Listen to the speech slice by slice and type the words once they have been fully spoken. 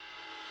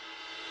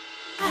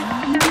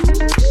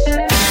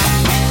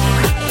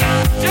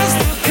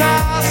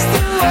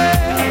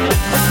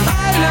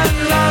and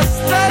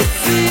lost at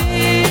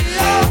sea.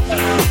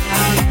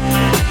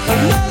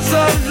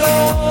 Another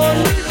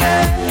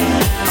loneliness,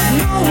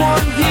 no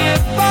one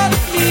here but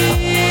me.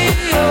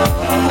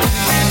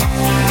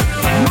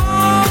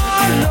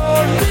 More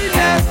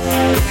loneliness,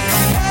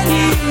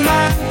 any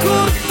man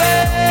could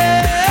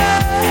bear.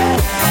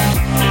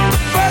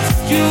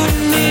 Rescue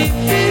me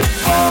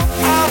before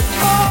I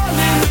fall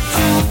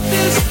into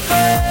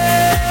despair.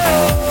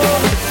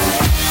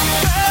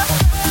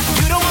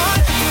 You don't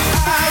want,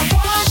 I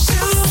want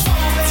to.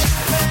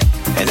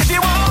 And if you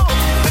want,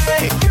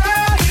 hey,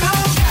 girl, you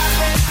got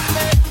me.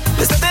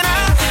 There's something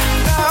I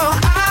know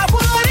I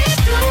wouldn't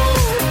do.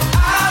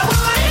 I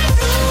wouldn't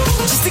do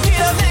just to get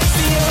up next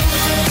to you.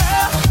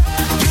 Girl,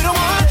 you don't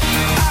want,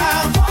 I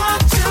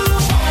want to.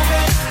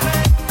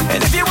 And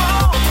if you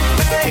want,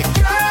 hey,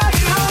 girl,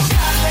 you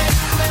got me.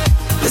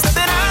 There's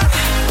something I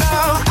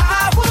know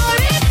I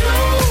wouldn't do.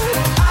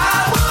 I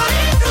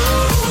wouldn't do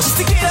just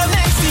to get up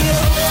next to you.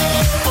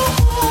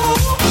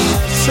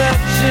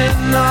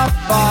 Searching a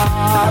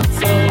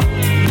bottle,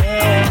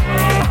 yeah.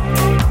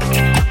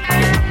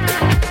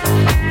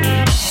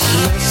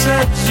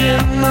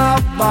 Searching a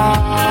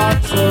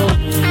bottle,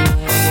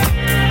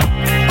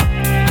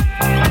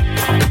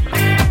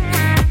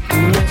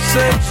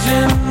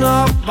 searching a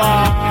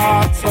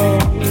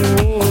bottle,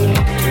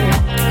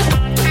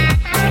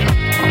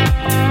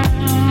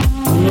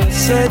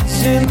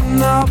 searching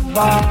a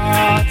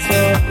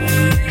bottle.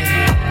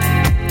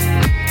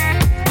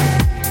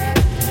 Searching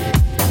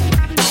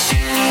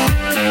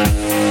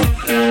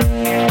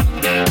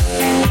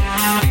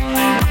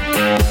a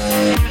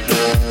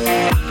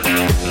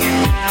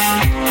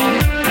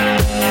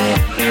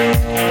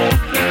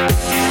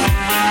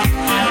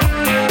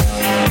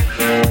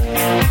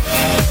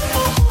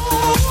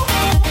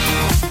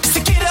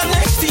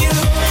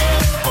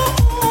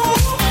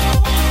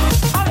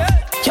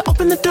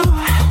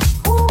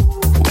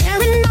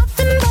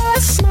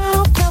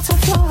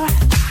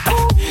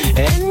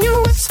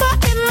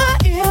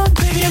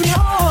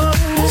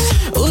bottle,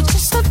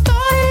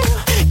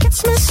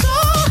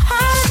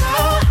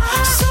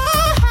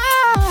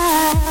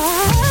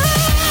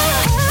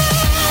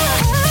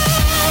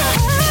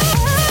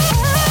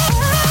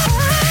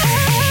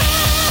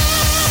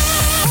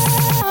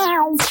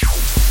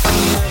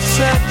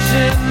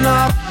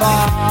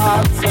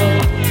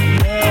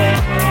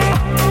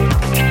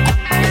 yeah.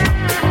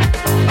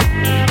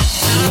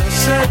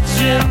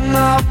 Searching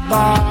a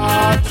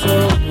bottle,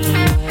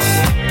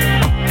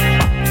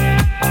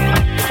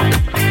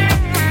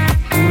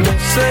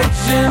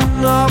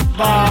 searching a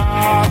bottle,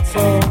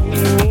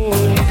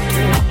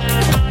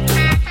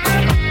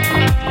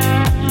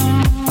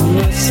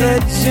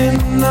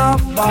 searching a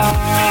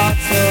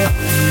bottle.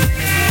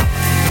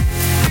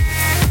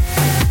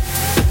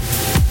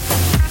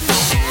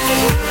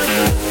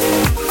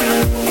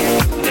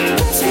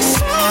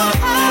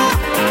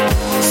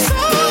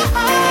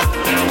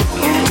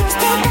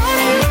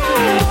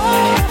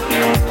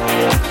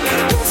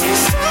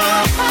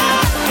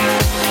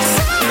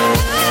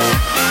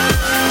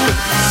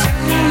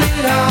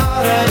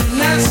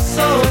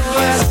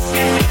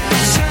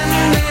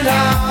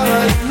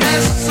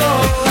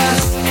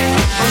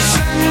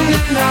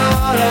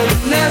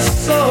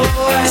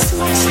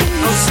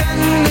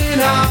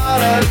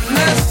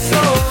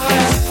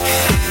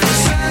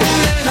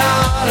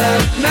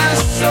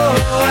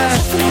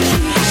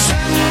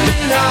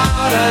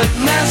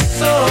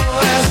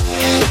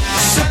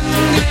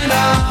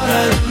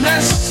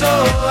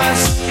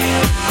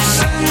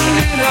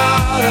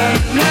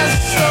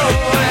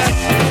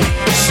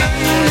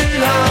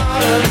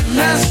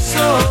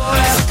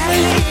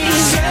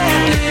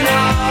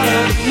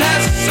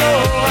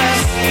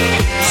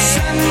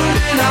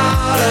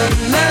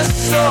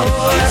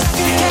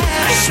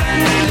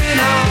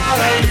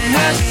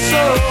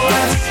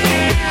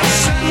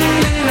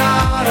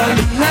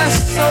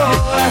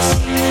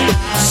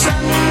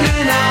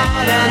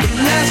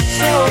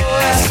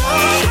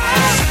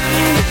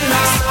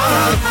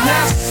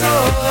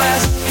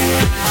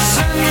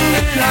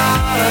 Sending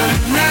out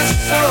an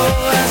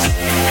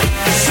SOS.